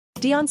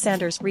Deion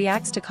Sanders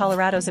reacts to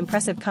Colorado's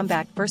impressive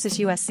comeback versus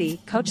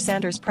USC. Coach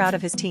Sanders proud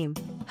of his team.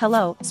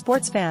 Hello,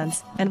 sports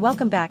fans, and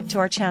welcome back to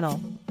our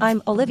channel.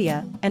 I'm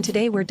Olivia, and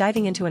today we're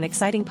diving into an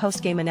exciting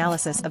post-game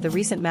analysis of the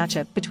recent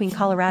matchup between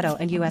Colorado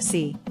and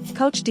USC.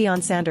 Coach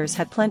Deion Sanders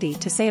had plenty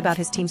to say about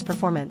his team's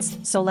performance,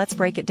 so let's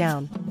break it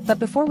down. But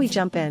before we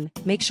jump in,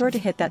 make sure to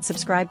hit that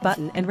subscribe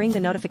button and ring the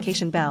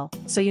notification bell,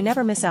 so you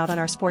never miss out on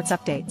our sports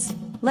updates.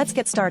 Let's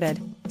get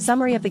started.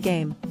 Summary of the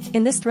game.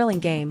 In this thrilling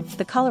game,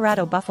 the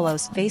Colorado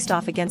Buffaloes faced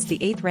off against the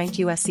 8th-ranked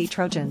USC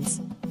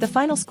Trojans. The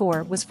final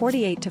score was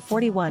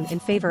 48-41 in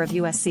favor of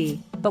USC,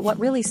 but what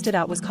really stood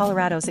out was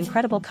Colorado's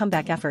incredible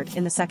comeback effort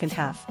in the second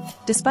half.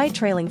 Despite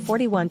trailing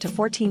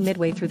 41-14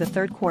 midway through the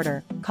third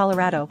quarter,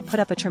 Colorado put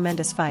up a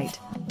tremendous fight.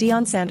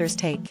 Deion Sanders'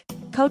 take.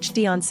 Coach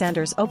Deion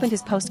Sanders opened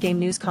his post-game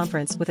news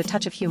conference with a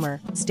touch of humor,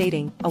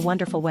 stating, "A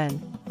wonderful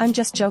win. I'm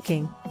just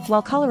joking."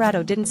 While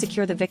Colorado didn't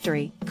secure the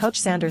victory, Coach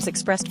Sanders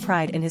expressed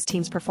pride in his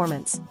team's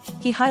performance.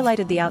 He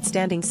highlighted the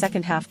outstanding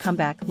second-half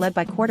comeback led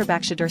by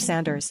quarterback Shedeur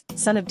Sanders,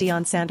 son of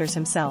Deion Sanders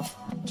himself.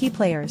 Key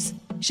players.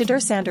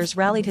 Shedeur Sanders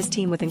rallied his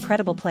team with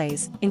incredible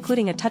plays,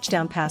 including a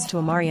touchdown pass to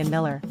Omarion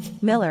Miller.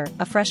 Miller,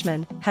 a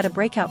freshman, had a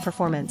breakout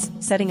performance,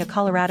 setting a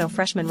Colorado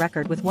freshman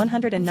record with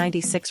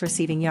 196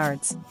 receiving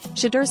yards.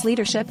 Shedeur's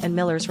leadership and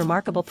Miller's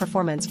remarkable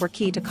performance were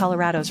key to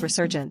Colorado's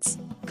resurgence.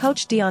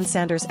 Coach Deion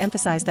Sanders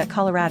emphasized that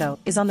Colorado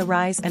is on the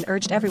rise and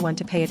urged everyone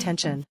to pay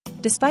attention.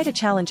 Despite a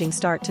challenging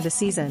start to the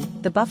season,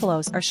 the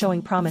Buffaloes are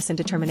showing promise and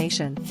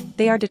determination.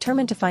 They are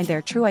determined to find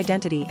their true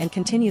identity and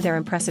continue their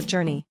impressive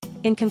journey.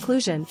 In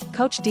conclusion,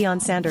 Coach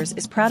Deion Sanders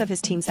is proud of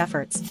his team's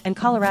efforts, and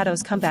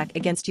Colorado's comeback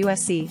against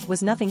USC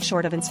was nothing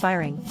short of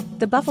inspiring.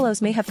 The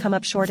Buffaloes may have come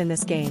up short in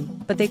this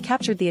game, but they've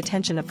captured the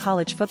attention of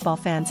college football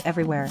fans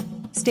everywhere.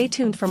 Stay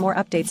tuned for more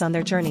updates on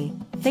their journey.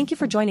 Thank you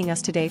for joining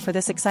us today for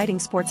this exciting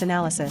sports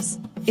analysis.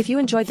 If you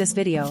enjoyed this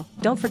video,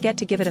 don't forget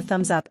to give it a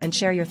thumbs up and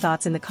share your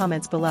thoughts in the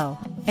comments below.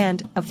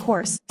 And, of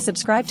course,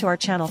 subscribe to our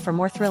channel for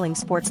more thrilling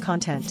sports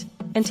content.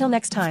 Until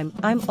next time,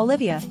 I'm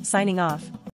Olivia, signing off.